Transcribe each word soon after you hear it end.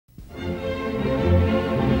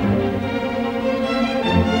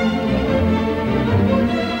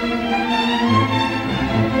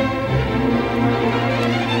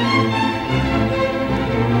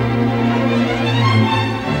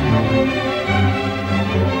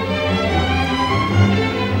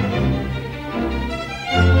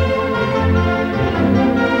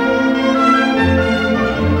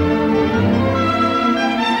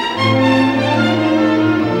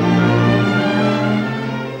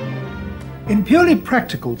In purely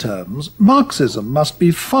practical terms, Marxism must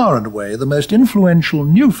be far and away the most influential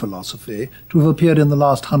new philosophy to have appeared in the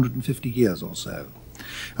last 150 years or so.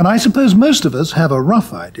 And I suppose most of us have a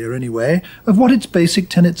rough idea, anyway, of what its basic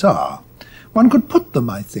tenets are. One could put them,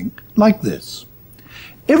 I think, like this.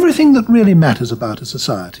 Everything that really matters about a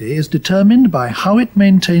society is determined by how it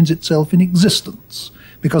maintains itself in existence,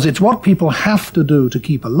 because it's what people have to do to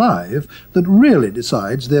keep alive that really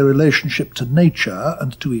decides their relationship to nature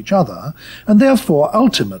and to each other, and therefore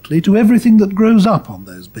ultimately to everything that grows up on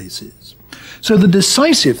those bases. So the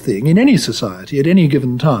decisive thing in any society at any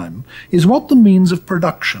given time is what the means of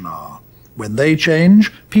production are. When they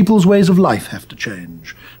change, people's ways of life have to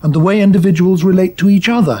change, and the way individuals relate to each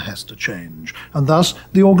other has to change, and thus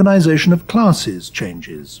the organization of classes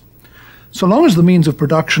changes. So long as the means of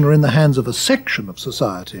production are in the hands of a section of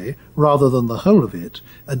society, rather than the whole of it,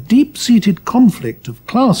 a deep-seated conflict of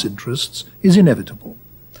class interests is inevitable.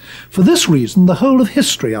 For this reason, the whole of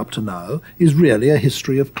history up to now is really a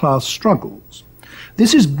history of class struggles.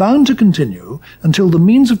 This is bound to continue until the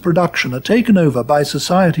means of production are taken over by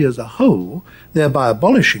society as a whole, thereby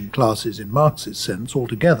abolishing classes in Marx's sense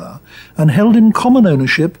altogether, and held in common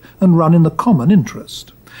ownership and run in the common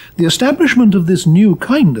interest. The establishment of this new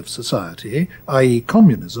kind of society, i.e.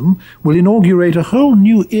 communism, will inaugurate a whole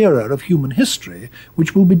new era of human history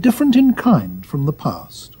which will be different in kind from the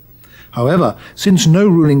past. However, since no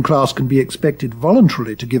ruling class can be expected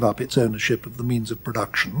voluntarily to give up its ownership of the means of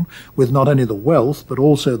production, with not only the wealth but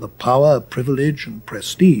also the power, privilege and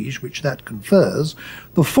prestige which that confers,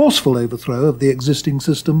 the forceful overthrow of the existing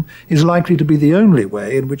system is likely to be the only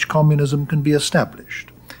way in which communism can be established.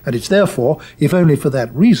 And it's therefore, if only for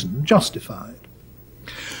that reason, justified.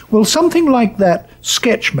 Well, something like that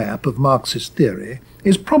sketch map of Marxist theory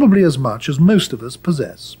is probably as much as most of us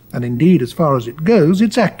possess, and indeed, as far as it goes,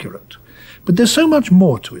 it's accurate. But there's so much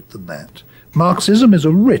more to it than that. Marxism is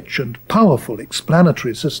a rich and powerful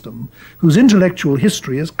explanatory system whose intellectual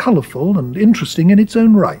history is colourful and interesting in its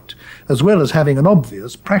own right, as well as having an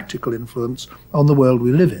obvious practical influence on the world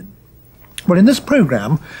we live in. Well, in this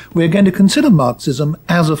programme, we're going to consider Marxism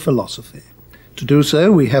as a philosophy. To do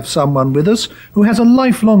so, we have someone with us who has a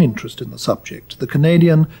lifelong interest in the subject, the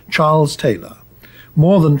Canadian Charles Taylor.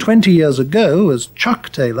 More than 20 years ago, as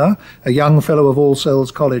Chuck Taylor, a young fellow of All Souls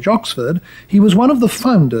College, Oxford, he was one of the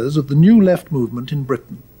founders of the New Left movement in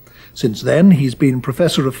Britain. Since then, he's been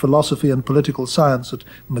Professor of Philosophy and Political Science at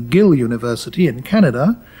McGill University in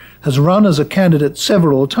Canada, has run as a candidate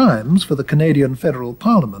several times for the Canadian Federal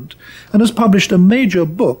Parliament, and has published a major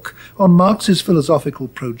book on Marx's philosophical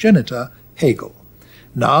progenitor, Hegel.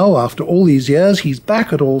 Now, after all these years, he's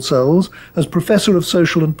back at All Souls as Professor of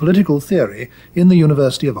Social and Political Theory in the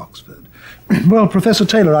University of Oxford. Well, Professor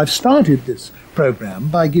Taylor, I've started this programme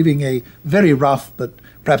by giving a very rough but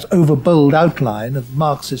perhaps overbold outline of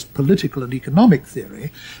Marxist political and economic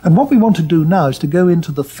theory, and what we want to do now is to go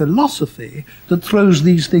into the philosophy that throws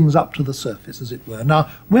these things up to the surface, as it were.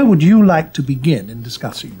 Now, where would you like to begin in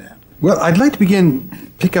discussing that? Well, I'd like to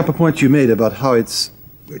pick up a point you made about how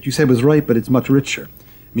what you said was right, but it's much richer.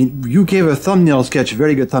 I mean, you gave a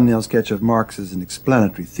very good thumbnail sketch of Marx as an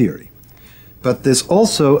explanatory theory. But there's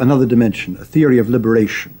also another dimension, a theory of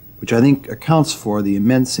liberation, which I think accounts for the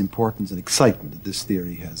immense importance and excitement that this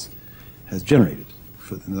theory has generated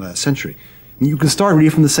in the last century. And you can start really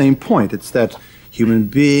from the same point. It's that human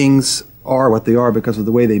beings are what they are because of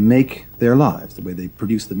the way they make their lives, the way they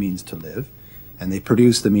produce the means to live, and they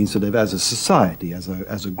produce the means to live as a society, as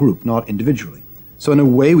a group, not individually. So in a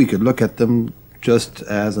way, we could look at them just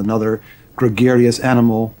as another gregarious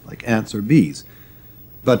animal like ants or bees.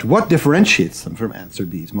 But what differentiates them from ants or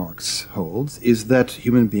bees, Marx holds, is that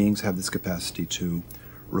human beings have this capacity to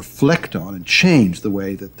reflect on and change the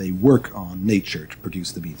way that they work on nature to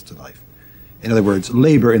produce the means to life. In other words,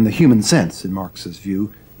 labor in the human sense, in Marx's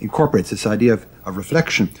view, incorporates this idea of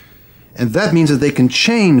reflection. And that means that they can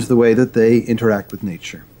change the way that they interact with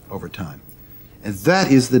nature over time. And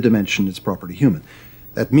that is the dimension that's properly human.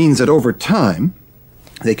 That means that over time,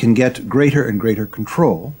 they can get greater and greater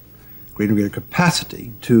control, greater and greater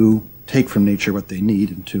capacity to take from nature what they need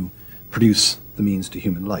and to produce the means to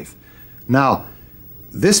human life. Now,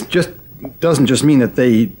 this just doesn't just mean that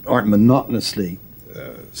they aren't monotonously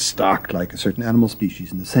stocked like a certain animal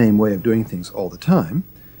species in the same way of doing things all the time,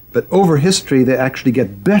 but over history they actually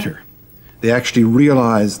get better. They actually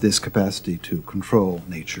realize this capacity to control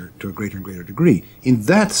nature to a greater and greater degree. In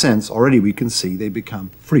that sense, already we can see they become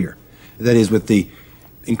freer. That is, with the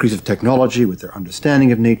increase of technology, with their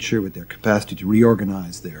understanding of nature, with their capacity to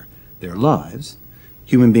reorganize their lives,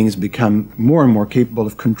 human beings become more and more capable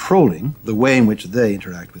of controlling the way in which they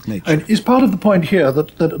interact with nature. And is part of the point here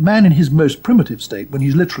that a man in his most primitive state, when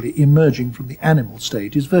he's literally emerging from the animal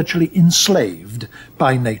state, is virtually enslaved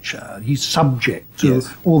by nature. He's subject to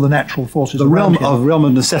all the natural forces the around him. realm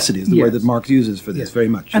of necessity is the word that Marx uses for this very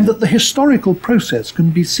much. And that the historical process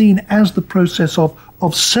can be seen as the process of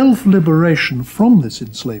self-liberation from this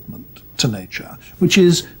enslavement to nature, which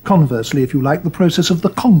is, conversely, if you like, the process of the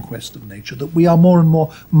conquest of nature, that we are more and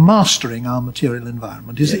more mastering our material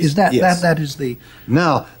environment. That is the...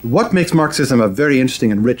 Now, what makes Marxism a very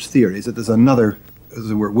interesting and rich theory is that there's another,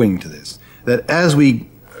 as it were, wing to this, that as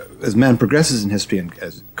man progresses in history and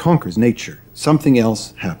as it conquers nature, something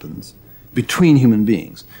else happens between human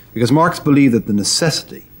beings. Because Marx believed that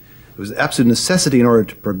it was absolute necessity in order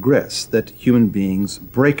to progress that human beings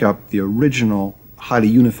break up the original highly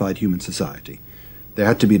unified human society. There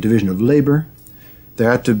had to be a division of labor,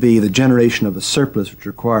 there had to be the generation of a surplus which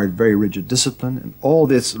required very rigid discipline, and all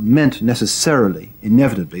this meant necessarily,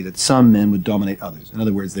 inevitably, that some men would dominate others. In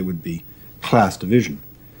other words, there would be class division.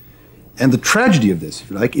 And the tragedy of this,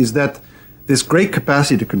 if you like, is that this great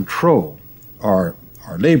capacity to control our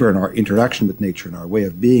labor and our interaction with nature and our way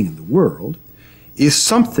of being in the world is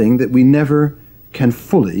something that we never can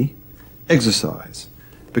fully exercise,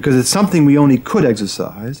 because it's something we only could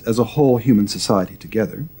exercise as a whole human society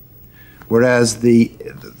together, whereas the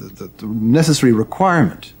necessary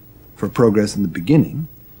requirement for progress in the beginning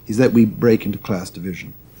is that we break into class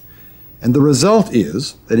division. And the result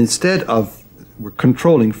is that instead of we're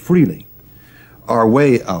controlling freely our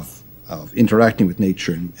way of interacting with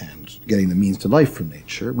nature and getting the means to life from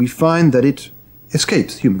nature, we find that it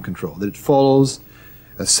escapes human control, that it follows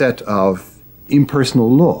a set of impersonal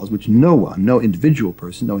laws which no individual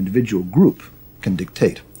person, no individual group can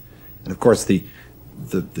dictate. And of course the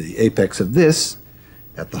apex of this,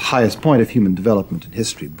 at the highest point of human development in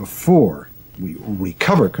history, before we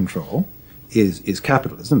recover control, is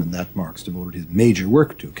capitalism, and that Marx devoted his major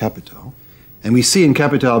work to, Capital. And we see in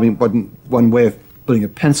Capital, I mean, one way of putting a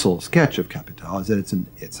pencil sketch of Capital is that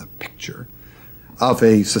it's a picture of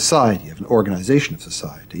a society, of an organization of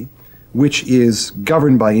society, which is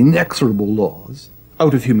governed by inexorable laws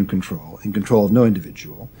out of human control, in control of no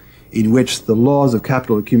individual, in which the laws of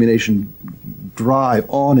capital accumulation drive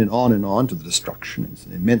on and on and on to the destruction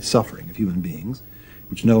and immense suffering of human beings,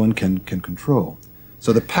 which no one can control.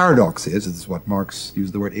 So the paradox is, this is what Marx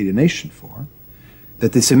used the word alienation for,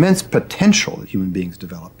 that this immense potential that human beings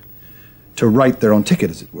develop to write their own ticket,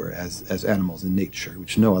 as it were, as animals in nature,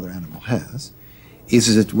 which no other animal has, is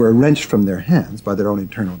as it were wrenched from their hands by their own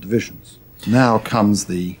internal divisions. Now comes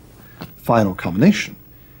the final culmination,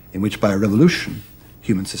 in which by a revolution,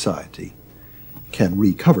 human society can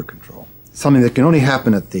recover control. Something that can only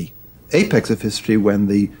happen at the apex of history when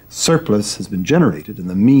the surplus has been generated and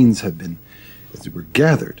the means have been, as it were,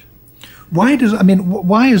 gathered. Why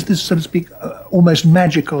is this, so to speak, almost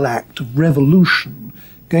magical act of revolution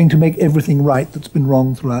going to make everything right that's been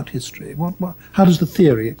wrong throughout history? How does the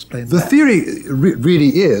theory explain that? The theory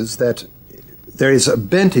really is that there is a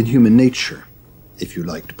bent in human nature, if you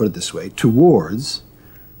like to put it this way, towards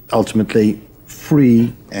ultimately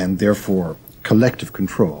free and therefore collective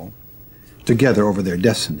control together over their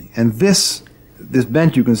destiny. And this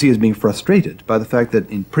bent, you can see, is being frustrated by the fact that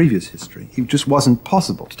in previous history it just wasn't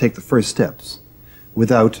possible to take the first steps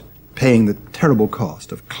without paying the terrible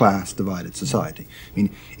cost of class-divided society. I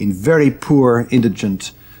mean, in very poor,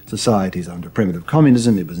 indigent societies under primitive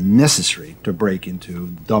communism, it was necessary to break into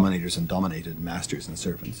dominators and dominated, masters and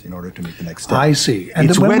servants, in order to make the next step. I see. And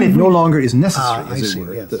it's when it no longer is necessary, as it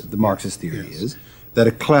were, yes. the Marxist theory is, that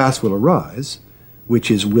a class will arise which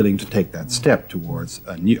is willing to take that step towards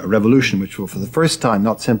a revolution which will, for the first time,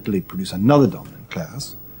 not simply produce another dominant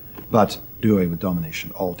class, but do away with domination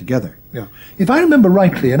altogether. Yeah. If I remember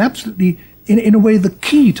rightly, and absolutely, in a way, the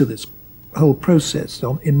key to this whole process,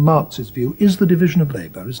 in Marx's view, is the division of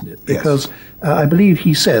labor, isn't it? Because I believe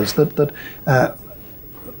he says that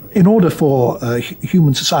in order for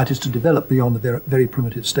human societies to develop beyond the very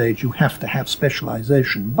primitive stage, you have to have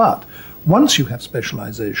specialization. But once you have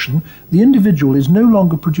specialization, the individual is no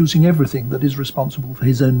longer producing everything that is responsible for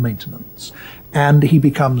his own maintenance. And he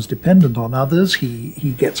becomes dependent on others,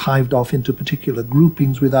 he gets hived off into particular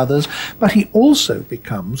groupings with others, but he also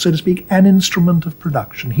becomes, so to speak, an instrument of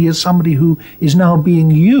production. He is somebody who is now being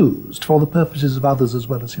used for the purposes of others as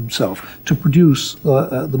well as himself to produce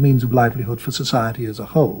the means of livelihood for society as a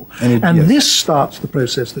whole. And this starts the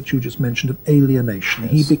process that you just mentioned of alienation.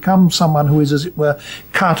 He becomes someone who is, as it were,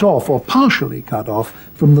 cut off or partially cut off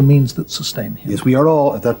from the means that sustain him. Yes, we are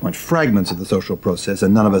all, at that point, fragments of the social process,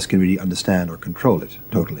 and none of us can really understand or control it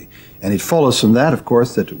totally. And it follows from that, of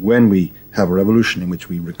course, that when we have a revolution in which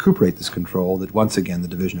we recuperate this control, that once again the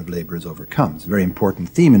division of labor is overcome. It's a very important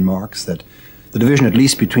theme in Marx that the division, at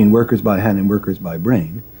least between workers by hand and workers by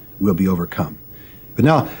brain, will be overcome. But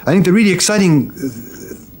now, I think the really exciting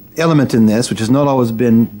element in this, which has not always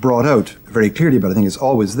been brought out very clearly, but I think is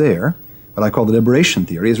always there, what I call the liberation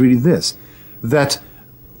theory, is really this, that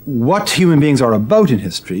what human beings are about in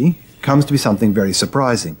history comes to be something very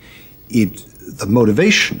surprising. The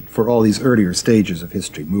motivation for all these earlier stages of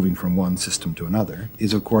history, moving from one system to another,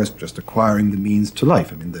 is of course just acquiring the means to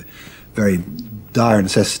life. I mean, the very dire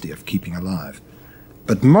necessity of keeping alive.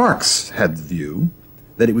 But Marx had the view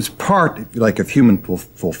that it was part, if you like, of human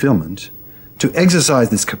fulfillment to exercise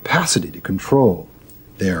this capacity to control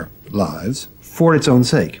their lives for its own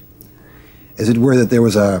sake. As it were, that there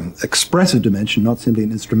was an expressive dimension, not simply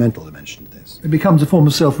an instrumental dimension to this. It becomes a form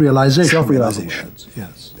of self-realization. Self-realization.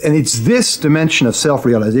 Yes. And it's this dimension of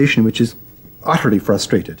self-realization which is utterly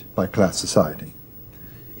frustrated by class society.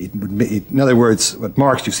 In other words, what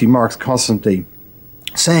Marx, you see Marx constantly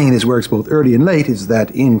saying in his works both early and late, is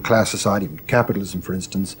that in class society, in capitalism for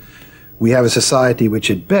instance, we have a society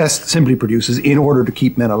which at best simply produces in order to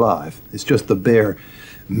keep men alive. It's just the bare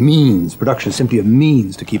means, production is simply a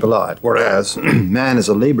means to keep alive, whereas man as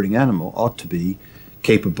a laboring animal ought to be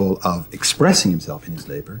capable of expressing himself in his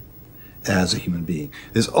labor as a human being.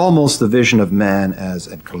 There's almost the vision of man as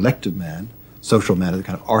a collective man, social man as a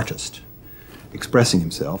kind of artist, expressing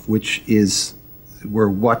himself, which is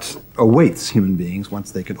what awaits human beings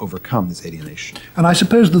once they can overcome this alienation. And I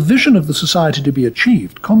suppose the vision of the society to be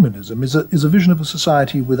achieved, communism, is a vision of a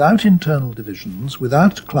society without internal divisions,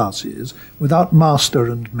 without classes, without master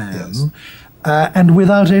and man, yes. And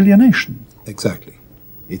without alienation. Exactly.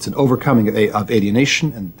 It's an overcoming of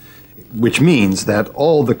alienation, and which means that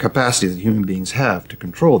all the capacities that human beings have to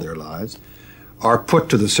control their lives are put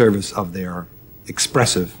to the service of their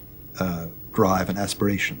expressive drive and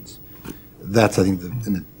aspirations. That's, I think,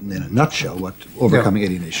 in a nutshell, what overcoming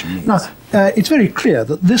alienation means. Now, it's very clear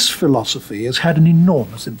that this philosophy has had an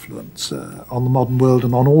enormous influence on the modern world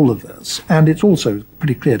and on all of us. And it's also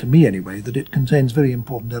pretty clear to me, anyway, that it contains very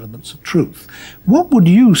important elements of truth. What would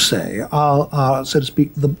you say are so to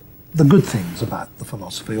speak, the good things about the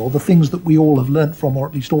philosophy, or the things that we all have learnt from, or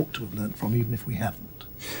at least ought to have learnt from, even if we haven't?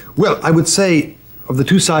 Well, I would say, of the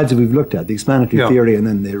two sides that we've looked at, the explanatory theory and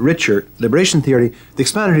then the richer liberation theory, the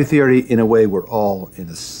explanatory theory, in a way, we're all, in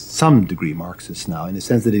some degree, Marxists now, in the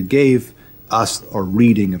sense that it gave us a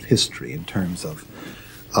reading of history in terms of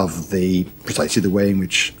precisely the way in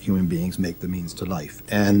which human beings make the means to life.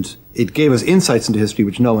 And it gave us insights into history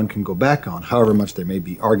which no one can go back on, however much there may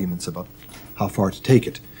be arguments about how far to take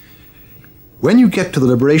it. When you get to the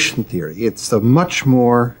liberation theory, it's a much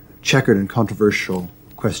more checkered and controversial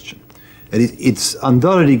question. And it's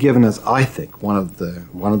undoubtedly given us, I think, one of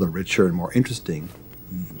the richer and more interesting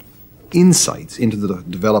insights into the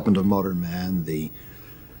development of modern man, the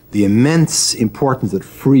immense importance that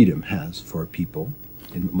freedom has for people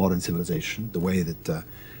in modern civilization, the way that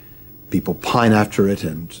people pine after it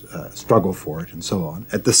and struggle for it and so on.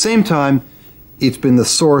 At the same time, it's been the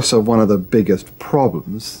source of one of the biggest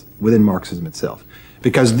problems within Marxism itself.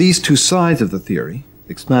 Because these two sides of the theory,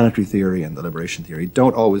 the explanatory theory and the liberation theory,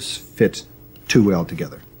 don't always fit too well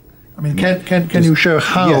together. I mean, can you show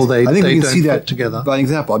how yes, they I think we can don't see that fit together? By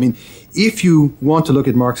example. I mean, if you want to look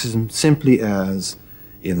at Marxism simply as,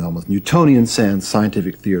 in an almost Newtonian sense,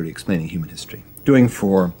 scientific theory explaining human history, doing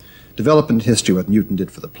for development history what Newton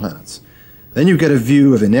did for the planets, then you get a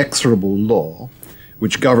view of inexorable law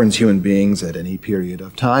which governs human beings at any period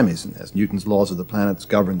of time, as Newton's laws of the planets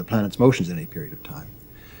govern the planet's motions at any period of time.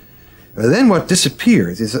 Then what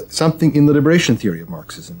disappears is something in the liberation theory of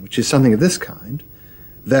Marxism, which is something of this kind,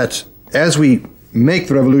 that as we make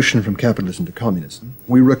the revolution from capitalism to communism,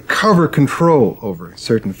 we recover control over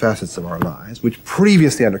certain facets of our lives, which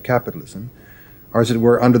previously under capitalism are, as it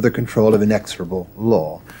were, under the control of inexorable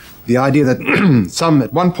law. The idea that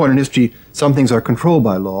at one point in history, some things are controlled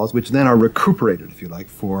by laws, which then are recuperated, if you like,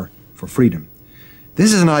 for freedom.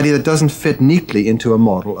 This is an idea that doesn't fit neatly into a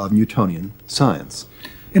model of Newtonian science.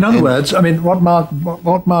 In other words, I mean, what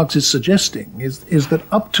Marx is suggesting is that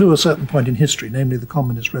up to a certain point in history, namely the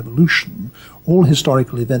communist revolution, all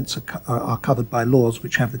historical events are covered by laws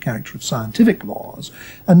which have the character of scientific laws,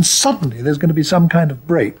 and suddenly there's going to be some kind of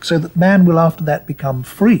break, so that man will after that become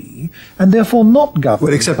free, and therefore not governed.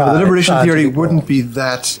 Well, except by the liberation theory law. wouldn't be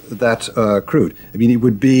that crude. I mean, it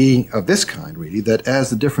would be of this kind, really, that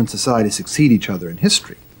as the different societies succeed each other in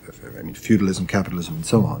history, I mean, feudalism, capitalism, and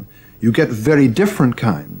so on, you get very different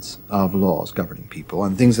kinds of laws governing people,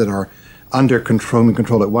 and things that are under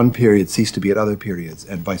control at one period cease to be at other periods,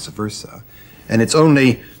 and vice versa. And it's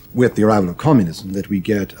only with the arrival of communism that we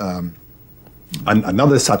get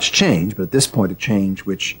another such change, but at this point a change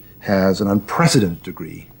which has an unprecedented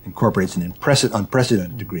degree, incorporates an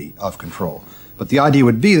unprecedented degree of control. But the idea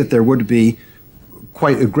would be that there would be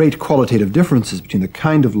quite a great qualitative differences between the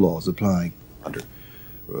kind of laws applying under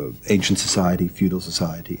ancient society, feudal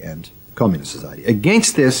society, and communist society.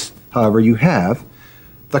 Against this, however, you have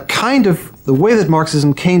the way that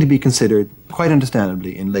Marxism came to be considered, quite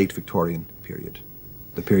understandably, in late Victorian period,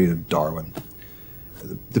 the period of Darwin,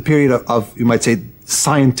 the period of, you might say,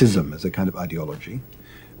 scientism as a kind of ideology,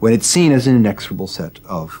 when it's seen as an inexorable set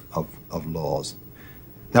of laws.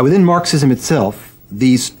 Now, within Marxism itself,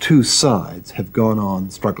 these two sides have gone on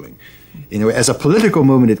struggling. As a political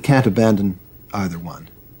movement, it can't abandon either one,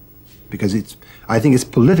 because I think its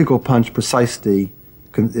political punch precisely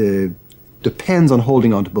depends on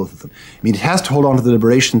holding on to both of them. I mean, it has to hold on to the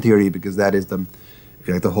liberation theory because that is the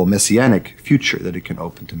whole messianic future that it can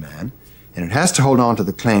open to man, and it has to hold on to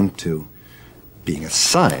the claim to being a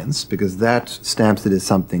science because that stamps it as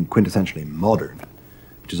something quintessentially modern,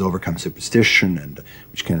 which has overcome superstition and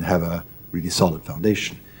which can have a really solid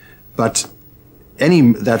foundation. But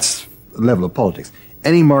that's a level of politics.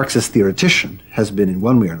 Any Marxist theoretician has been in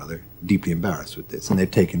one way or another deeply embarrassed with this, and they've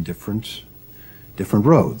taken different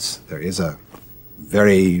roads. There is a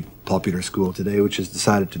very popular school today which has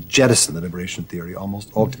decided to jettison the liberation theory almost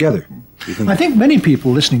altogether. I think many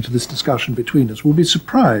people listening to this discussion between us will be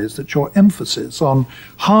surprised at your emphasis on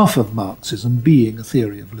half of Marxism being a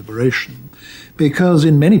theory of liberation, because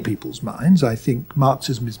in many people's minds, I think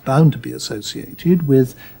Marxism is bound to be associated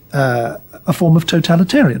with a form of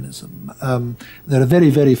totalitarianism. There are very,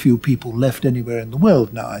 very few people left anywhere in the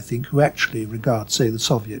world now, I think, who actually regard, say, the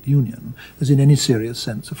Soviet Union as in any serious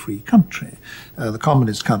sense a free country. The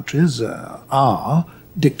communist countries are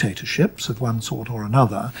dictatorships of one sort or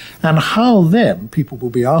another, and how then, people will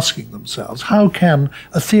be asking themselves, how can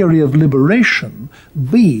a theory of liberation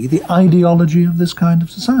be the ideology of this kind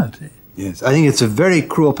of society? Yes, I think it's a very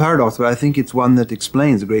cruel paradox, but I think it's one that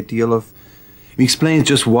explains a great deal of It explains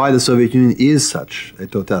just why the Soviet Union is such a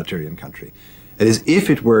totalitarian country. It is, if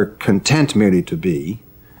it were content merely to be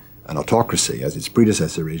an autocracy, as its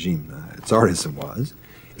predecessor regime, Tsarism was,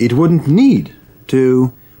 it wouldn't need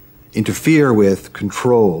to interfere with,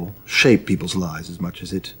 control, shape people's lives as much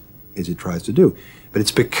as it tries to do. But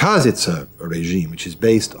it's because it's a regime which is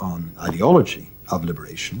based on ideology of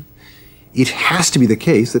liberation, it has to be the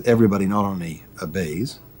case that everybody not only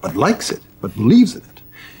obeys, but likes it, but believes in it.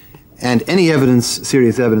 And any evidence,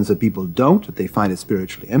 serious evidence that people don't, that they find it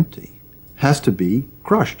spiritually empty, has to be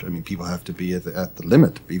crushed. I mean, people have to be at the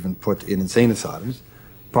limit, even put in insane asylums,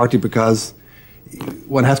 partly because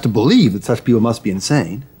one has to believe that such people must be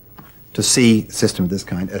insane to see a system of this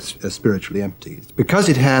kind as spiritually empty. It's because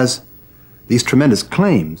it has these tremendous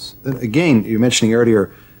claims. Again, you were mentioning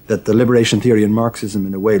earlier that the liberation theory in Marxism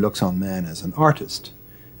in a way looks on man as an artist.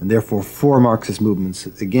 And therefore, for Marxist movements,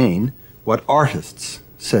 again, what artists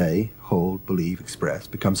say, hold, believe, express,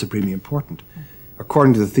 becomes supremely important.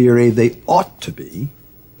 According to the theory, they ought to be,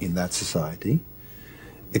 in that society,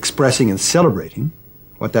 expressing and celebrating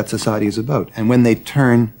what that society is about. And when they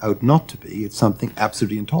turn out not to be, it's something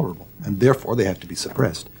absolutely intolerable. And therefore, they have to be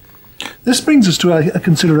suppressed. This brings us to a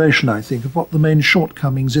consideration, I think, of what the main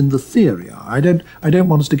shortcomings in the theory are. I don't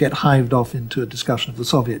want us to get hived off into a discussion of the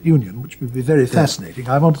Soviet Union, which would be very fascinating.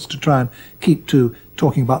 I want us to try and keep to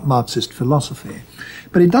talking about Marxist philosophy.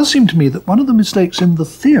 But it does seem to me that one of the mistakes in the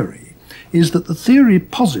theory is that the theory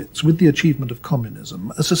posits, with the achievement of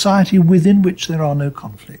communism, a society within which there are no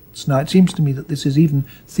conflicts. Now, it seems to me that this is even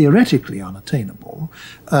theoretically unattainable.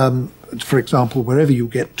 For example, wherever you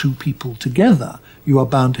get two people together, you are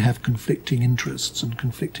bound to have conflicting interests and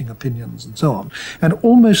conflicting opinions and so on. And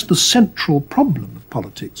almost the central problem of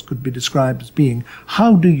politics could be described as being,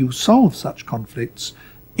 how do you solve such conflicts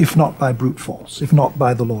if not by brute force, if not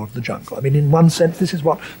by the law of the jungle? I mean, in one sense, this is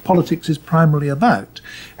what politics is primarily about.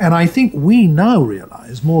 And I think we now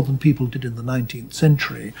realize, more than people did in the 19th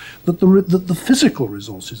century, that the physical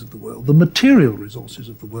resources of the world, the material resources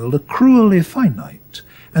of the world, are cruelly finite.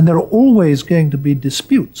 And there are always going to be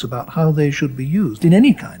disputes about how they should be used in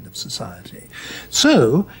any kind of society.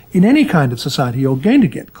 So, in any kind of society, you're going to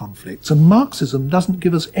get conflicts, and Marxism doesn't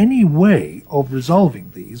give us any way of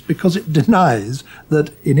resolving these because it denies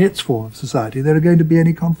that in its form of society there are going to be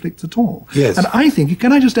any conflicts at all. Yes. And I think,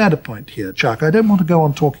 can I just add a point here, Chuck? I don't want to go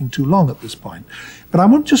on talking too long at this point, but I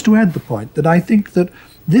want just to add the point that I think that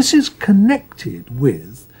this is connected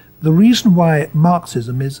with the reason why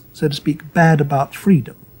Marxism is, so to speak, bad about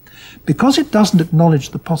freedom. Because it doesn't acknowledge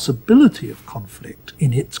the possibility of conflict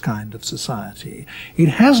in its kind of society, it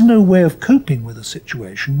has no way of coping with a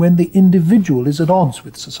situation when the individual is at odds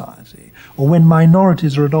with society, or when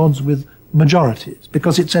minorities are at odds with majorities,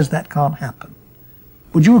 because it says that can't happen.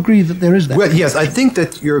 Would you agree that there is that? Well, yes, I think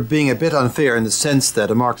that you're being a bit unfair in the sense that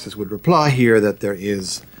a Marxist would reply here that they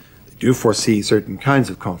do foresee certain kinds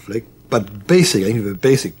of conflict, but basically, I think the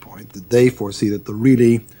basic point, that they foresee that the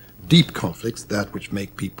really deep conflicts, that which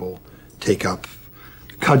make people take up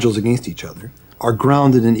cudgels against each other, are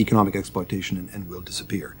grounded in economic exploitation and will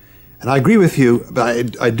disappear. And I agree with you,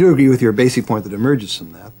 but I do agree with your basic point that emerges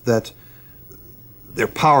from that they're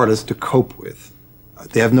powerless to cope with.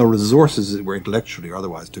 They have no resources, intellectually or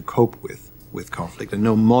otherwise, to cope with conflict, and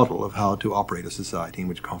no model of how to operate a society in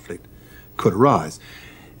which conflict could arise.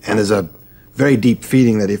 And there's a very deep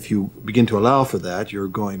feeling that if you begin to allow for that, you're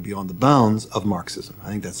going beyond the bounds of Marxism. I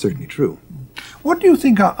think that's certainly true. What do you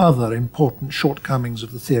think are other important shortcomings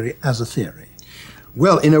of the theory as a theory?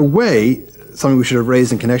 Well, in a way, something we should have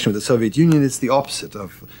raised in connection with the Soviet Union, it's the opposite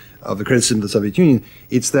of the criticism of the Soviet Union.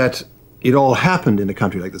 It's that it all happened in a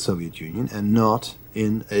country like the Soviet Union and not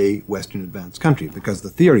in a Western advanced country, because the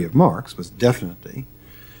theory of Marx was definitely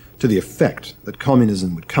to the effect that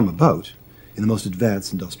communism would come about in the most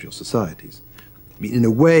advanced industrial societies. I mean, in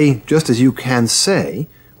a way, just as you can say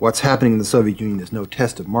what's happening in the Soviet Union is no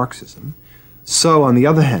test of Marxism, so on the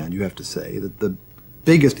other hand, you have to say that the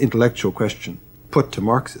biggest intellectual question put to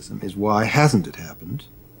Marxism is why hasn't it happened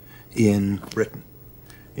in Britain,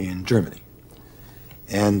 in Germany?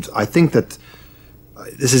 And I think that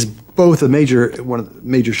this is both one of the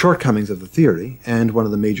major shortcomings of the theory and one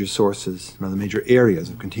of the major sources, one of the major areas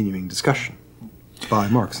of continuing discussion by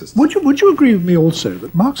Marxists. Would you agree with me also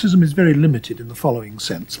that Marxism is very limited in the following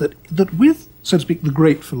sense, that with, so to speak, the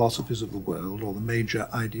great philosophies of the world, or the major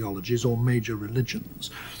ideologies or major religions,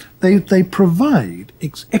 they provide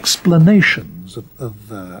explanations of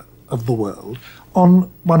the world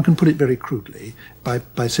on, one can put it very crudely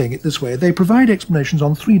by saying it this way, they provide explanations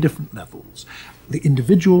on three different levels. The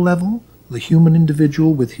individual level, the human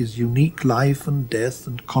individual with his unique life and death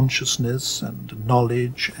and consciousness and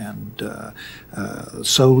knowledge and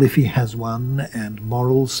soul if he has one, and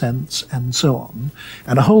moral sense and so on,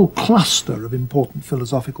 and a whole cluster of important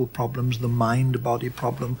philosophical problems, the mind-body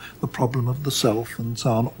problem, the problem of the self and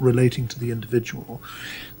so on, relating to the individual.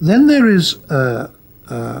 Then there is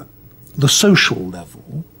the social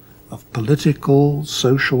level of political,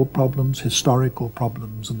 social problems, historical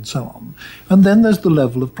problems, and so on. And then there's the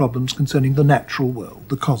level of problems concerning the natural world,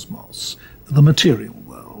 the cosmos, the material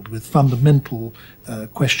world, with fundamental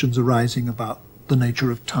questions arising about the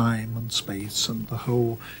nature of time and space and the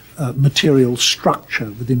whole material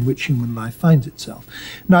structure within which human life finds itself.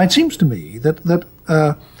 Now, it seems to me that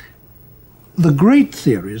the great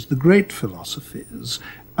theories, the great philosophies,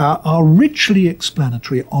 are richly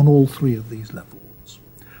explanatory on all three of these levels.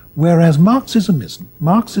 Whereas Marxism isn't.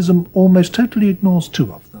 Marxism almost totally ignores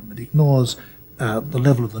two of them. It ignores the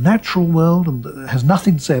level of the natural world and has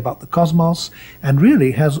nothing to say about the cosmos, and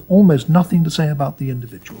really has almost nothing to say about the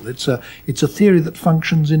individual. It's a theory that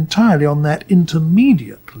functions entirely on that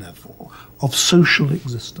intermediate level of social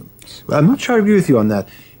existence. Well, I'm not sure I agree with you on that.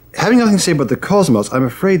 Having nothing to say about the cosmos, I'm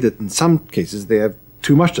afraid that in some cases they have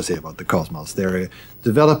too much to say about the cosmos. They're a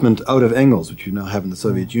development out of Engels, which you now have in the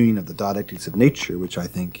Soviet Union, of the dialectics of nature, which I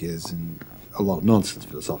think is a lot of nonsense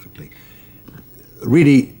philosophically.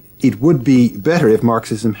 Really, it would be better if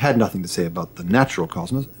Marxism had nothing to say about the natural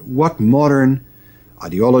cosmos. What modern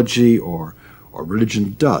ideology or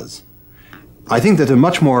religion does. I think that a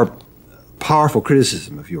much more powerful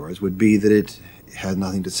criticism of yours would be that it had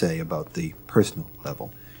nothing to say about the personal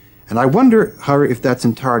level. And I wonder, however, if that's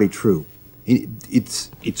entirely true. It's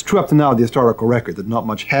true up to now, the historical record, that not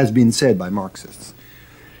much has been said by Marxists.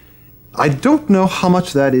 I don't know how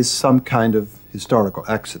much that is some kind of historical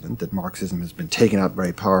accident, that Marxism has been taken up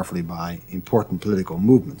very powerfully by important political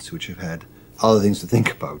movements which have had other things to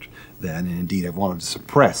think about then, and indeed have wanted to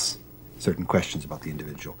suppress certain questions about the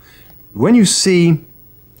individual. When you see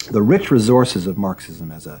the rich resources of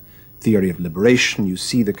Marxism as a theory of liberation, you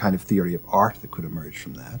see the kind of theory of art that could emerge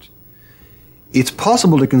from that. It's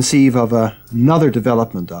possible to conceive of another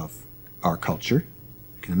development of our culture,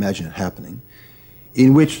 you can imagine it happening,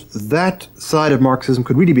 in which that side of Marxism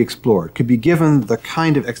could really be explored, could be given the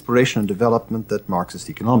kind of exploration and development that Marxist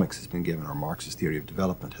economics has been given, or Marxist theory of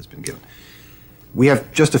development has been given. We have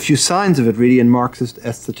just a few signs of it really in Marxist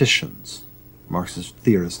aestheticians, Marxist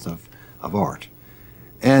theorists of art.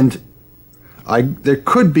 And there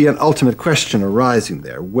could be an ultimate question arising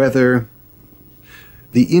there, whether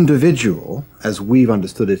the individual, as we've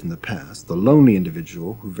understood it in the past, the lonely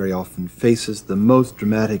individual who very often faces the most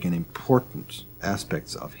dramatic and important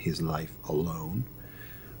aspects of his life alone,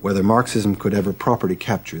 whether Marxism could ever properly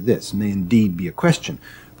capture this may indeed be a question.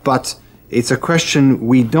 But it's a question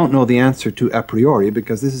we don't know the answer to a priori,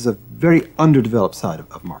 because this is a very underdeveloped side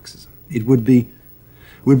of Marxism. It would be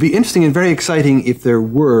interesting and very exciting if there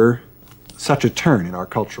were such a turn in our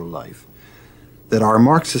cultural life, that our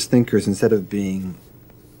Marxist thinkers, instead of being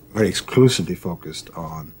very exclusively focused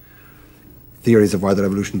on theories of why the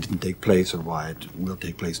revolution didn't take place or why it will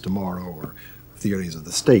take place tomorrow, or theories of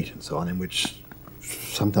the state and so on, in which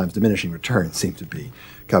sometimes diminishing returns seem to be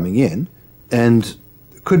coming in, and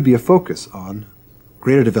could be a focus on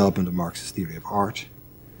greater development of Marxist theory of art,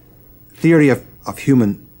 theory of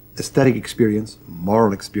human aesthetic experience,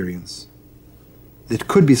 moral experience. It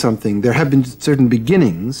could be something, there have been certain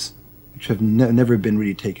beginnings which have never been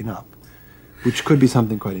really taken up, which could be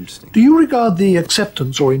something quite interesting. Do you regard the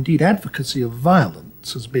acceptance or indeed advocacy of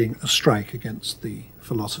violence as being a strike against the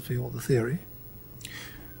philosophy or the theory?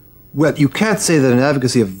 Well, you can't say that an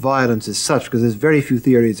advocacy of violence is such, because there's very few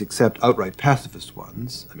theories except outright pacifist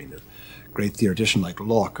ones. I mean, a great theoretician like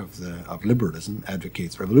Locke of liberalism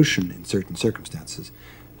advocates revolution in certain circumstances.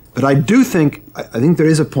 But I do think, I think there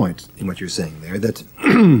is a point in what you're saying there, that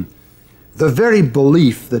the very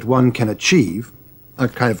belief that one can achieve a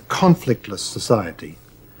kind of conflictless society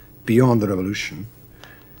beyond the revolution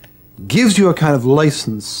gives you a kind of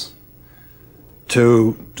license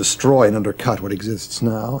to destroy and undercut what exists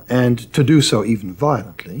now, and to do so even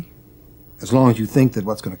violently, as long as you think that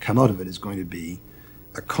what's going to come out of it is going to be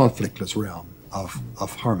a conflictless realm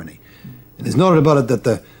of harmony. And there's no doubt about it that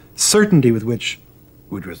the certainty with which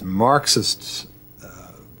was Marxist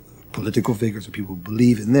political figures or people who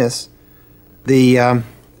believe in this, the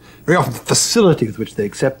very often the facility with which they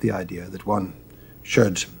accept the idea that one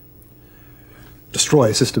should destroy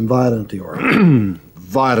a system violently or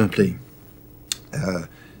violently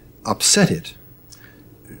upset it,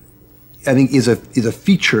 I think is a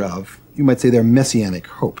feature of, you might say, their messianic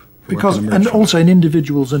hope. Because, and also in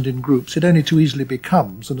individuals and in groups, it only too easily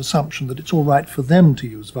becomes an assumption that it's all right for them to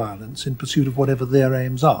use violence in pursuit of whatever their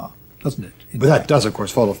aims are, doesn't it? But that does, of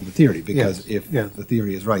course, follow from the theory, because if the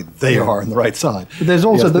theory is right, they are on the right side. But there's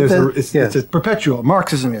also it's a perpetual,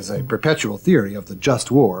 Marxism is a perpetual theory of the just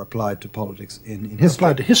war applied to politics in history.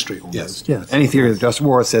 Applied to history almost, yes. Any theory of the just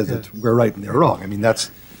war says that we're right and they're wrong. I mean,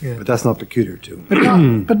 but that's not peculiar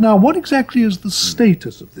to. But now, what exactly is the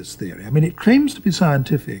status of this theory? I mean, it claims to be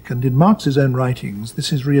scientific, and in Marx's own writings,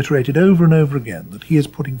 this is reiterated over and over again, that he is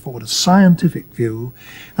putting forward a scientific view.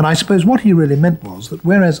 And I suppose what he really meant was that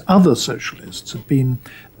whereas other socialists have been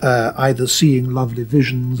either seeing lovely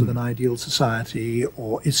visions of an ideal society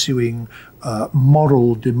or issuing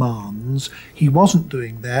moral demands, he wasn't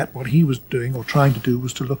doing that. What he was doing or trying to do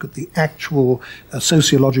was to look at the actual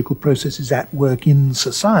sociological processes at work in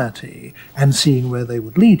society and seeing where they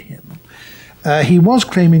would lead him. He was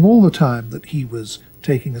claiming all the time that he was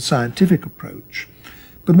taking a scientific approach,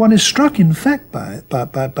 but one is struck, in fact, by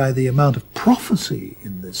the amount of prophecy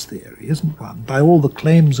in this theory, isn't one? By all the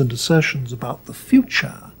claims and assertions about the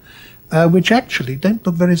future, which actually don't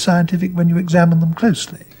look very scientific when you examine them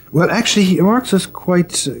closely. Well, actually, Marx was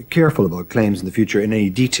quite careful about claims in the future in any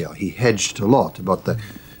detail. He hedged a lot about the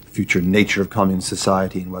future nature of communist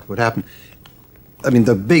society and what would happen. I mean,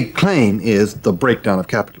 the big claim is the breakdown of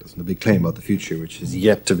capitalism, the big claim about the future, which is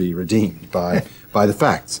yet to be redeemed by the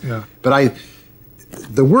facts. Yeah. But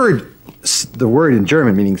the word in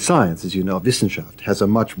German meaning science, as you know, Wissenschaft, has a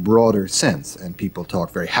much broader sense, and people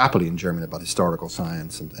talk very happily in German about historical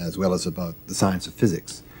science and, as well as about the science of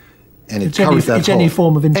physics. And it's any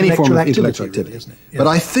form of intellectual activity, really, isn't it? Yeah. But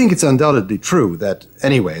I think it's undoubtedly true that,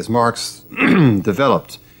 anyway, as Marx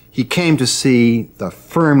developed, he came to see the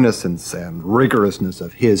firmness and rigorousness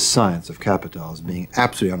of his science of capital as being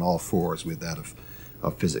absolutely on all fours with that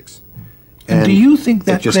of physics. And do you think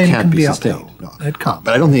that just claim can't can be be sustained? upheld? No. It can't.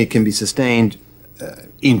 But I don't think it can be sustained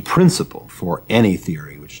in principle for any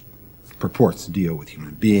theory which purports to deal with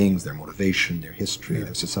human beings, their motivation, their history,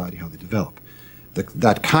 their society, how they develop.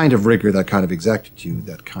 That kind of rigor, that kind of exactitude,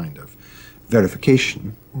 that kind of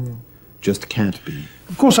verification just can't be.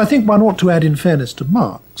 Of course, I think one ought to add, in fairness to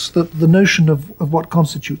Marx, that the notion of what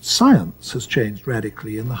constitutes science has changed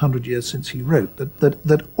radically in the 100 years since he wrote,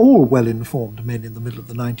 that all well-informed men in the middle of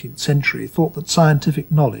the 19th century thought that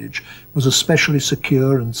scientific knowledge was especially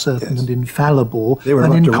secure and certain and infallible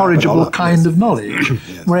and incorrigible kind of knowledge.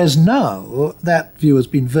 Whereas now, that view has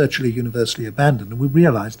been virtually universally abandoned, and we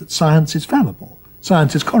realize that science is fallible,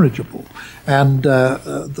 science is corrigible, and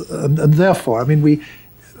therefore, I mean,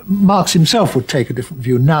 Marx himself would take a different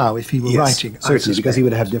view now if he were writing. Certainly, because he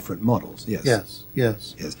would have different models. Yes.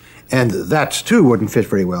 Yes. And that, too, wouldn't fit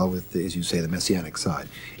very well with, as you say, the Messianic side.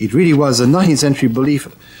 It really was a 19th century belief.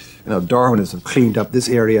 Darwinism cleaned up this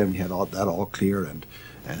area, and he had that all clear,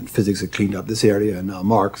 and physics had cleaned up this area, and now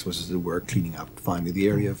Marx was, as it were, cleaning up finally the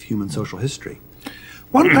area of human social history.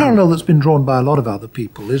 One parallel that's been drawn by a lot of other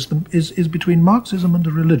people is between Marxism and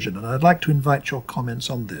a religion, and I'd like to invite your comments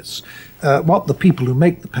on this. What the people who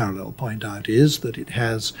make the parallel point out is that it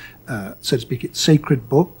has, so to speak, its sacred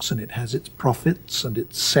books, and it has its prophets, and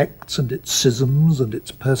its sects, and its schisms, and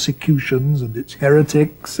its persecutions, and its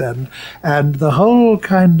heretics, and the whole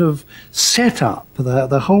kind of setup,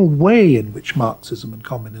 the whole way in which Marxism and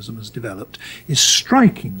communism has developed is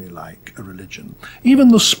strikingly like a religion. Even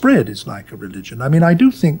the spread is like a religion. I mean, I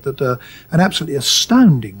do think that an absolutely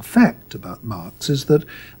astounding fact about Marx is that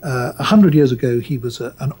 100 years ago he was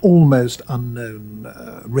an almost unknown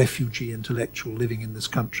refugee intellectual living in this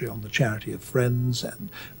country on the charity of friends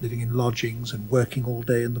and living in lodgings and working all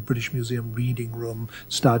day in the British Museum reading room,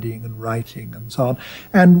 studying and writing and so on.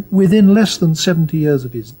 And within less than 70 years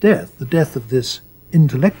of his death, the death of this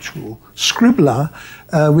intellectual scribbler,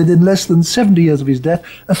 within less than 70 years of his death,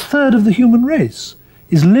 a third of the human race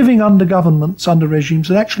is living under governments, under regimes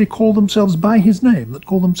that actually call themselves by his name, that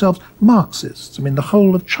call themselves Marxists. I mean, the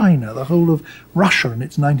whole of China, the whole of Russia and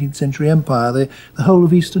its 19th century empire, the whole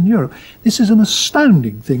of Eastern Europe. This is an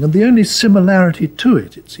astounding thing, and the only similarity to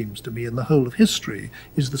it, it seems to me, in the whole of history,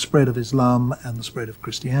 is the spread of Islam and the spread of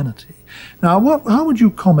Christianity. Now, how would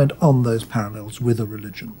you comment on those parallels with a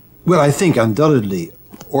religion? Well, I think undoubtedly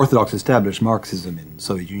Orthodox established Marxism in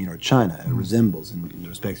Soviet Union or China resembles, in the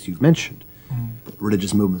respects you've mentioned,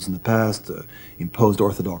 religious movements in the past, imposed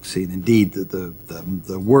orthodoxy, and indeed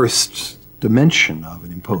the worst dimension of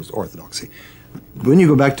an imposed orthodoxy. When you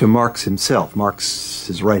go back to Marx himself,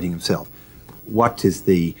 Marx's writing himself, what is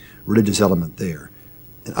the religious element there?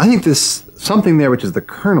 And I think there's something there which is the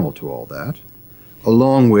kernel to all that,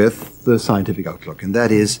 along with the scientific outlook, and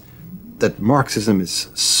that is that Marxism is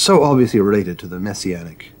so obviously related to the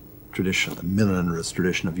Messianic tradition, the millenarist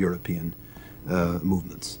tradition of European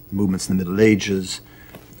movements in the Middle Ages,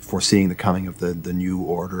 foreseeing the coming of the new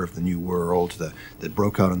order of the new world that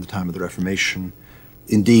broke out in the time of the Reformation.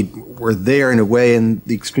 Indeed, were there in a way in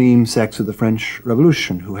the extreme sects of the French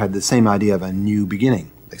Revolution, who had the same idea of a new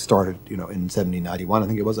beginning. They started, in 1791, I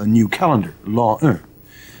think it was, a new calendar, l'an 1.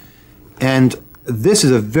 And this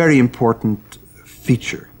is a very important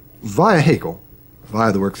feature via Hegel,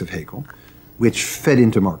 via the works of Hegel, which fed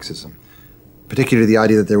into Marxism. Particularly the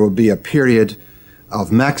idea that there will be a period of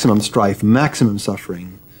maximum strife, maximum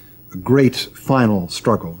suffering, a great final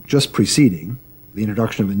struggle just preceding the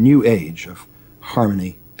introduction of a new age of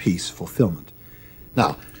harmony, peace, fulfillment.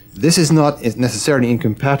 Now, this is not necessarily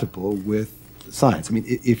incompatible with science. I mean,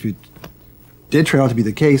 if it did turn out to be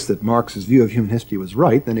the case that Marx's view of human history was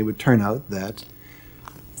right, then it would turn out that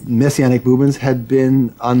Messianic movements had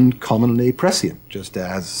been uncommonly prescient, just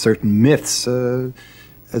as certain myths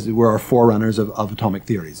as it were, are forerunners of atomic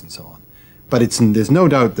theories and so on. But there's no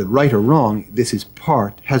doubt that, right or wrong, this has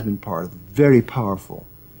been part of the very powerful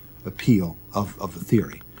appeal of the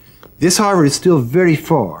theory. This, however, is still very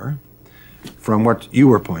far from what you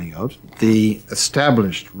were pointing out, the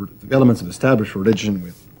elements of established religion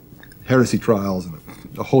with heresy trials and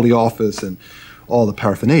a holy office and all the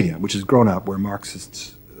paraphernalia, which has grown up where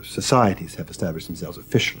Marxist societies have established themselves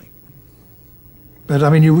officially. But, I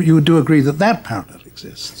mean, you do agree that parallel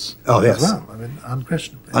exists. Oh, yes. As well. I mean,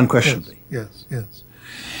 unquestionably. Unquestionably. Yes.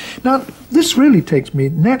 Now, this really takes me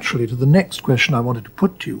naturally to the next question I wanted to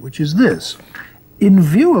put to you, which is this. In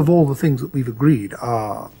view of all the things that we've agreed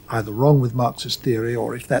are either wrong with Marxist theory,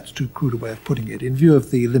 or if that's too crude a way of putting it, in view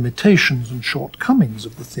of the limitations and shortcomings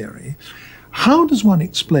of the theory, how does one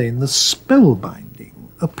explain the spellbinding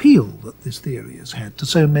appeal that this theory has had to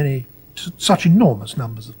such enormous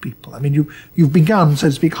numbers of people? I mean, you've begun, so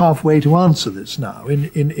to speak, halfway to answer this now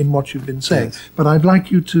in what you've been saying. Yes. But I'd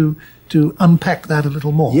like you to unpack that a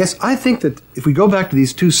little more. Yes, I think that if we go back to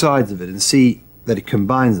these two sides of it and see that it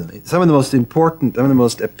combines them, some of the most important, some of the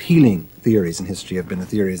most appealing theories in history have been the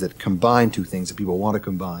theories that combine two things that people want to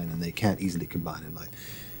combine and they can't easily combine in life.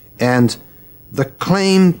 And the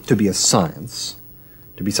claim to be a science,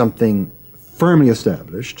 to be something firmly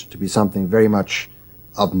established, to be something very much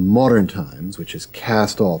of modern times, which has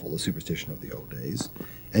cast off all the superstition of the old days,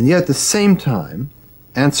 and yet at the same time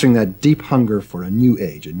answering that deep hunger for a new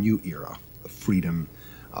age, a new era of freedom,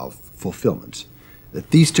 of fulfillment,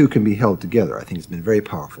 that these two can be held together, I think has been a very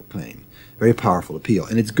powerful claim, very powerful appeal.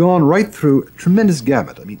 And it's gone right through a tremendous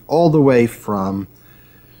gamut. I mean, all the way from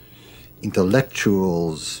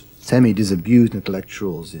intellectuals, semi-disabused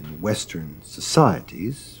intellectuals in Western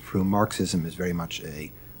societies, for whom Marxism is very much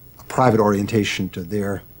a private orientation to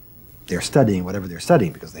their studying, whatever they're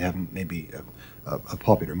studying, because they haven't maybe a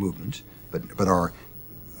popular movement, but are,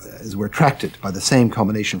 as we're attracted by the same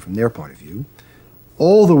combination from their point of view,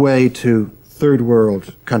 all the way to third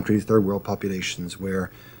world countries, third world populations,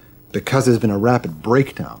 where, because there's been a rapid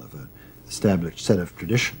breakdown of an established set of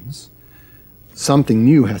traditions, something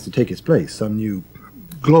new has to take its place, some new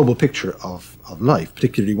global picture of life,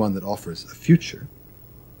 particularly one that offers a future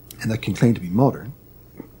and that can claim to be modern.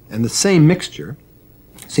 And the same mixture,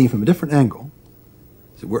 seen from a different angle,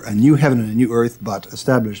 so we're a new heaven and a new earth, but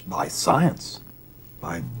established by science,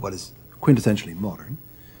 by what is quintessentially modern,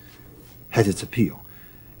 has its appeal.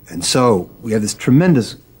 And so we have this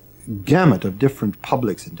tremendous gamut of different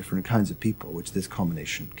publics and different kinds of people which this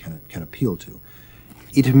combination can appeal to.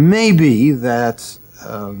 It may be that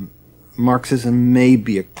Marxism may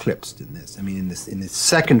be eclipsed in this. I mean, in this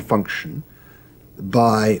second function,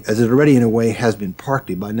 by, as it already in a way has been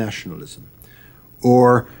partly, by nationalism.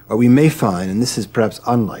 Or we may find, and this is perhaps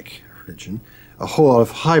unlike religion, a whole lot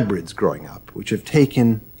of hybrids growing up, which have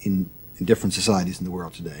taken, in different societies in the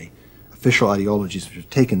world today, official ideologies which have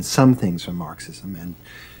taken some things from Marxism and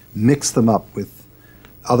mixed them up with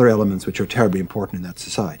other elements which are terribly important in that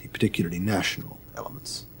society, particularly national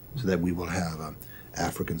elements, so that we will have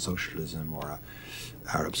African socialism or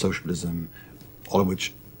Arab socialism, all of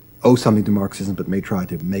which owe something to Marxism but may try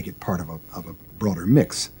to make it part of a broader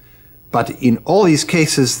mix. But in all these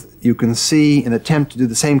cases, you can see an attempt to do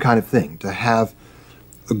the same kind of thing, to have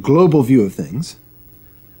a global view of things,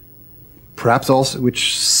 perhaps also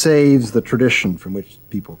which saves the tradition from which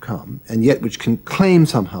people come, and yet which can claim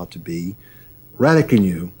somehow to be radically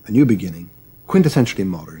new, a new beginning, quintessentially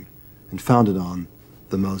modern, and founded on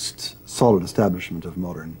the most solid establishment of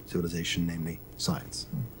modern civilization, namely science.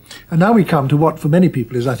 And now we come to what for many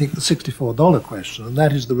people is, I think, the $64 question, and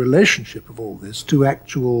that is the relationship of all this to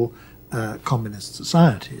actual communist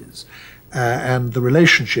societies. And the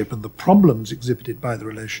relationship and the problems exhibited by the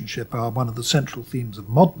relationship are one of the central themes of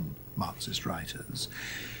modern Marxist writers.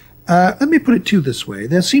 Let me put it to you this way.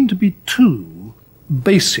 There seem to be two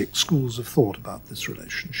basic schools of thought about this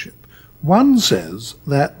relationship. One says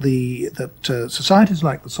that societies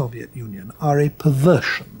like the Soviet Union are a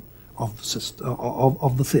perversion of the system,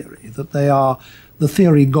 of the theory, that they are the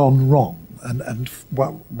theory gone wrong. And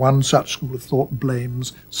one such school of thought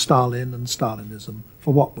blames Stalin and Stalinism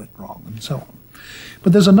for what went wrong, and so on.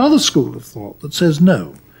 But there's another school of thought that says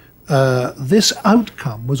no, this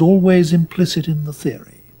outcome was always implicit in the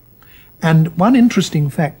theory. And one interesting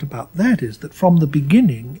fact about that is that from the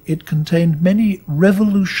beginning it contained many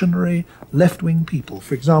revolutionary left-wing people.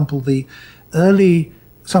 For example,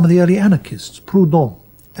 some of the early anarchists, Proudhon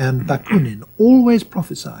and Bakunin, always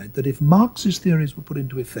prophesied that if Marx's theories were put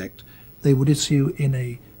into effect, they would issue in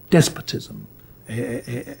a despotism,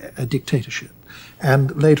 a dictatorship.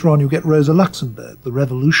 And later on you get Rosa Luxemburg, the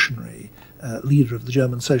revolutionary leader of the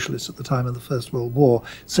German socialists at the time of the First World War,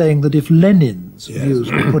 saying that if Lenin's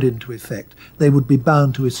views were put into effect, they would be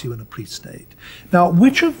bound to issue in a pre-state. Now,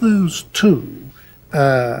 which of those two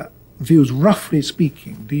views, roughly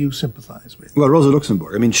speaking, do you sympathize with? Well, Rosa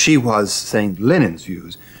Luxemburg, I mean, she was saying Lenin's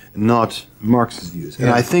views, not Marx's views. And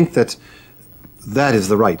I think that is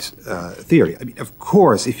the right theory. I mean, of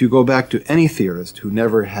course, if you go back to any theorist who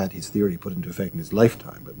never had his theory put into effect in his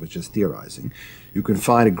lifetime, but was just theorizing, you can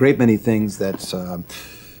find a great many things that,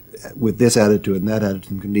 with this attitude and that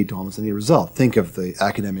attitude, can lead to almost any result. Think of the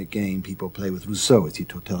academic game people play with Rousseau. Is he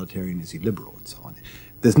totalitarian? Is he liberal? And so on.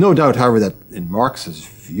 There's no doubt, however, that in Marx's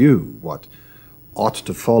view, what ought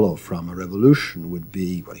to follow from a revolution would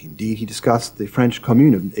be, well, indeed he discussed the French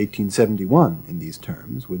Commune of 1871 in these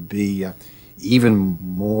terms, would be even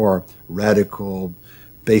more radical,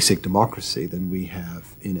 basic democracy than we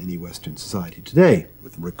have in any Western society today,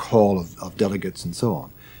 with recall of delegates and so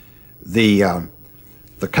on. The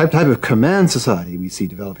type of command society we see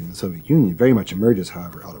developing in the Soviet Union very much emerges,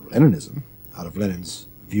 however, out of Leninism, out of Lenin's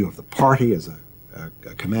view of the party as a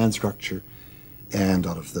command structure, and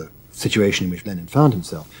out of the situation in which Lenin found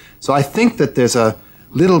himself. So I think that there's a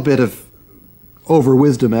little bit of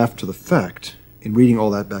over-wisdom after the fact in reading all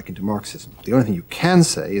that back into Marxism. The only thing you can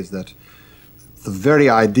say is that the very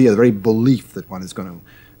idea, the very belief that one is going to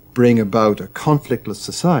bring about a conflictless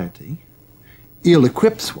society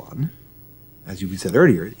ill-equips one, as you said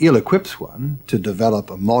earlier, ill-equips one to develop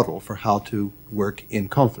a model for how to work in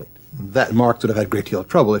conflict. That Marx would have had a great deal of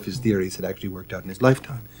trouble if his theories had actually worked out in his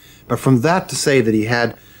lifetime. But from that to say that he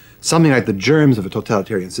had something like the germs of a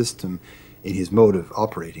totalitarian system in his mode of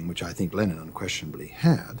operating, which I think Lenin unquestionably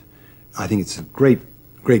had, I think it's a great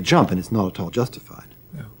jump, and it's not at all justified.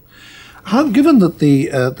 Yeah. Given that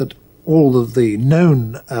that all of the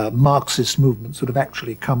known Marxist movements that have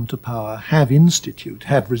actually come to power have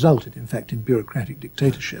resulted, in fact, in bureaucratic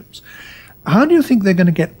dictatorships, how do you think they're going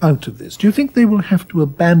to get out of this? Do you think they will have to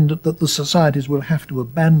that the societies will have to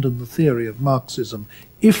abandon the theory of Marxism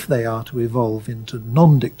if they are to evolve into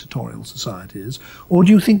non-dictatorial societies, or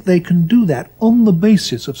do you think they can do that on the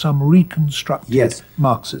basis of some reconstructed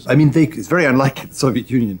Marxism? I mean, it's very unlikely the Soviet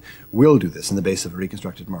Union will do this on the basis of a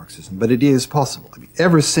reconstructed Marxism, but it is possible. I mean,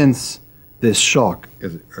 ever since this shock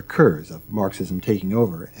occurs of Marxism taking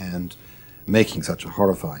over and making such a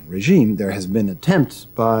horrifying regime, there has been attempts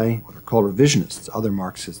by what are called revisionists, other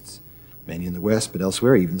Marxists, mainly in the West, but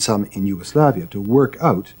elsewhere, even some in Yugoslavia, to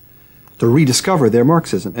rediscover their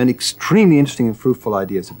Marxism. And extremely interesting and fruitful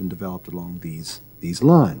ideas have been developed along these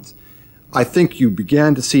lines. I think you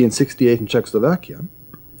began to see in '68 in Czechoslovakia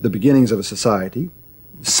the beginnings of a society,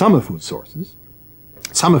 some of whose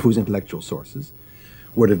intellectual sources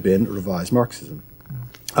would have been revised Marxism,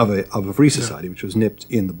 of a free society which was nipped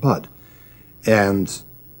in the bud. And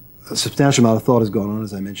a substantial amount of thought has gone on,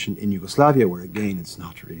 as I mentioned, in Yugoslavia, where, again, it's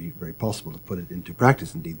not really very possible to put it into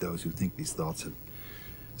practice. Indeed, those who think these thoughts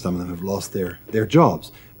some of them have lost their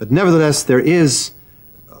jobs. But nevertheless, there is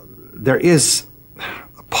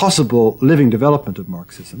a possible living development of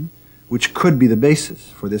Marxism, which could be the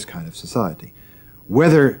basis for this kind of society.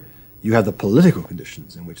 Whether you have the political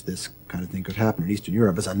conditions in which this kind of thing could happen in Eastern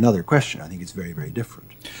Europe is another question. I think it's very, very different.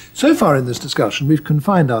 So far in this discussion, we've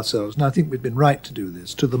confined ourselves, and I think we've been right to do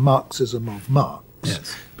this, to the Marxism of Marx.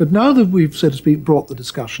 Yes. But now that we've, so to speak, brought the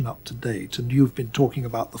discussion up to date, and you've been talking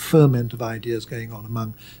about the ferment of ideas going on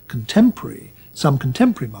among some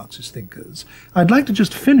contemporary Marxist thinkers, I'd like to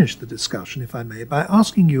just finish the discussion, if I may, by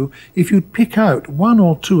asking you if you'd pick out one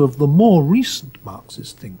or two of the more recent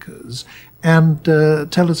Marxist thinkers and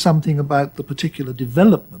tell us something about the particular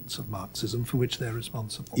developments of Marxism for which they're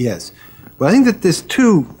responsible. Yes. Well, I think that there's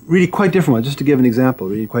two really quite different ones, just to give an example,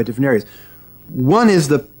 really quite different areas. One is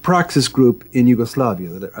the Praxis group in Yugoslavia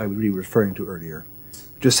that I was really referring to earlier,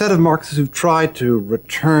 which is a set of Marxists who've tried to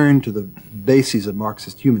return to the bases of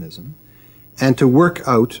Marxist humanism and to work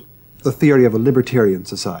out the theory of a libertarian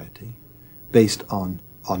society based on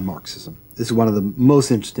Marxism. This is one of the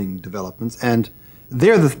most interesting developments, and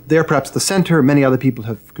they're perhaps the center. Many other people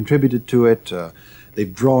have contributed to it.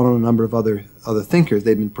 They've drawn on a number of other thinkers.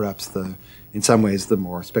 They've been perhaps in some ways the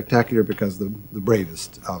more spectacular because the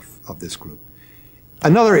bravest of this group.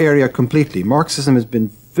 Another area completely, Marxism has been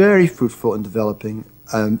very fruitful in developing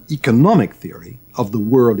an economic theory of the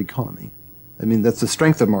world economy. I mean, that's the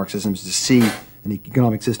strength of Marxism, is to see an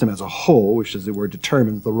economic system as a whole, which, as it were,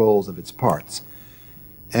 determines the roles of its parts.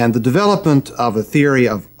 And the development of a theory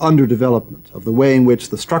of underdevelopment, of the way in which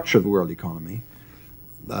the structure of the world economy,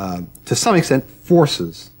 to some extent,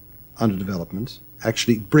 forces underdevelopment,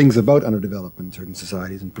 actually brings about underdevelopment in certain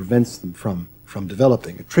societies and prevents them from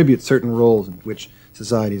developing, attributes certain roles in which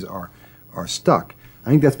societies are stuck. I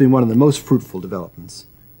think that's been one of the most fruitful developments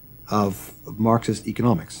of Marxist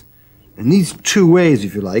economics. In these two ways,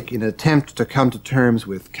 if you like, in an attempt to come to terms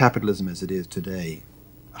with capitalism as it is today,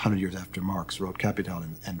 100 years after Marx wrote Capital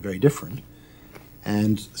and very different,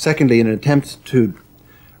 and secondly, in an attempt to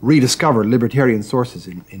rediscover libertarian sources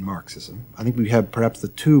in Marxism, I think we have perhaps the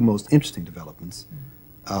two most interesting developments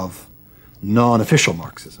of non-official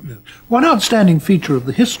Marxism. Yeah. One outstanding feature of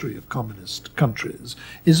the history of communist countries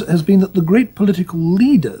has been that the great political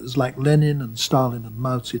leaders like Lenin and Stalin and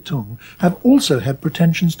Mao Zedong have also had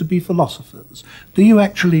pretensions to be philosophers. Do you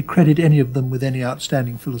actually credit any of them with any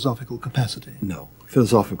outstanding philosophical capacity? No.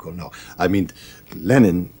 Philosophical, no. I mean,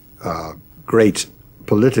 Lenin, great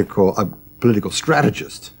political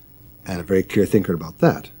strategist and a very clear thinker about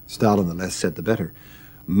that. Stalin, the less said, the better.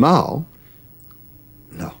 Mao,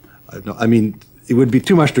 no. I mean, it would be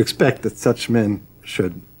too much to expect that such men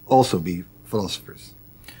should also be philosophers.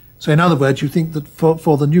 So in other words, you think that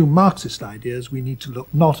for the new Marxist ideas, we need to look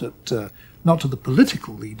not to the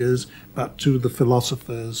political leaders, but to the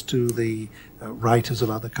philosophers, to the writers of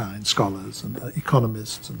other kinds, scholars and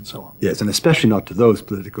economists and so on. Yes, and especially not to those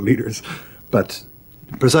political leaders, but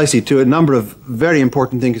precisely to a number of very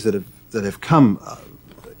important thinkers that have come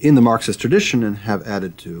in the Marxist tradition and have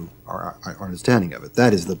added to our understanding of it.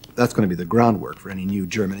 That's going to be the groundwork for any new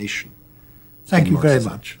germination. Thank you very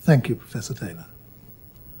much. Thank you, Professor Taylor.